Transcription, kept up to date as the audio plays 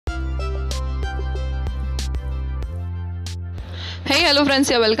Hey, hello friends,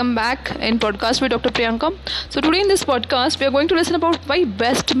 yeah, welcome back in podcast with Dr. Priyanka. So today in this podcast, we are going to listen about why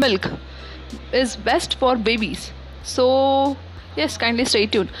breast milk is best for babies. So yes, kindly stay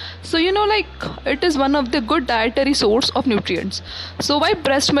tuned. So it is one of the good dietary source of nutrients. So why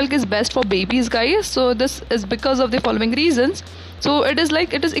breast milk is best for babies, guys? So this is because of the following reasons. So it is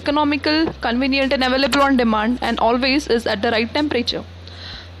economical, convenient, and available on demand, and always is at the right temperature.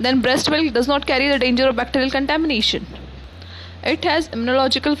 Then breast milk does not carry the danger of bacterial contamination. It has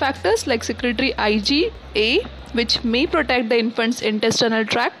immunological factors like secretory IgA, which may protect the infant's intestinal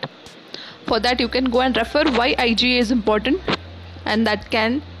tract. For that, you can go and refer why IgA is important, and that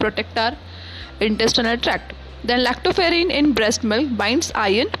can protect our intestinal tract. Then, lactoferrin in breast milk binds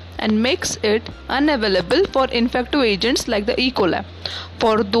iron and makes it unavailable for infective agents like the E. coli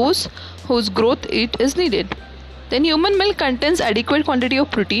for those whose growth it is needed. Then, human milk contains adequate quantity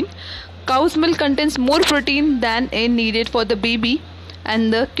of protein. Cow's milk contains more protein than is needed for the baby,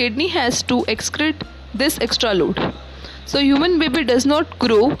 and the kidney has to excrete this extra load. So human baby does not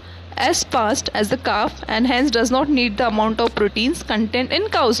grow as fast as the calf and hence does not need the amount of proteins contained in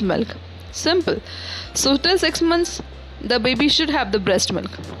cow's milk. Simple. So till 6 months the baby should have the breast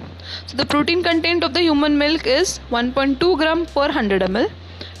milk. So the protein content of the human milk is 1.2 gram per 100 ml,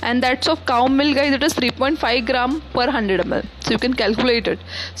 and that's of cow milk, guys, it is 3.5 gram per 100 ml. So you can calculate it.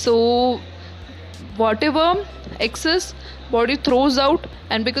 So whatever excess body throws out,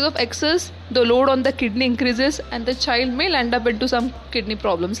 and because of excess the load on the kidney increases and the child may land up into some kidney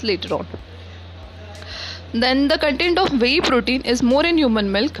problems later on. Then the content of whey protein is more in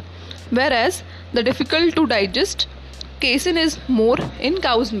human milk, whereas the difficult to digest casein is more in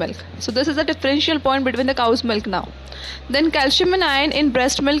cow's milk. So this is a differential point between the cow's milk now. Then calcium and iron in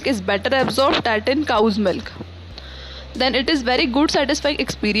breast milk is better absorbed than in cow's milk. Then it is very good satisfying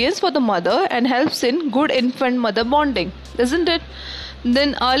experience for the mother and helps in good infant mother bonding, isn't it?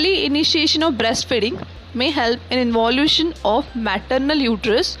 Then early initiation of breastfeeding may help in involution of maternal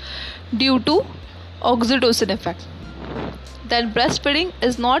uterus due to oxytocin effect. Then breastfeeding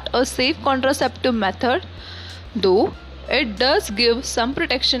is not a safe contraceptive method, though it does give some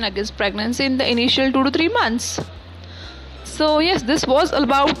protection against pregnancy in the initial 2 to 3 months. So yes, this was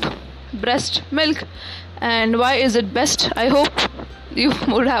about breast milk and why is it best. I hope you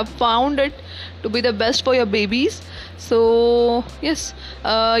would have found it to be the best for your babies. So yes,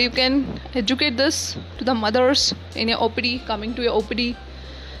 you can educate this to the mothers in your OPD, coming to your OPD.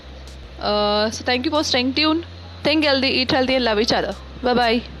 So thank you for staying tuned. Think healthy, eat healthy, and love each other. Bye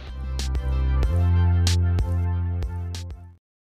bye.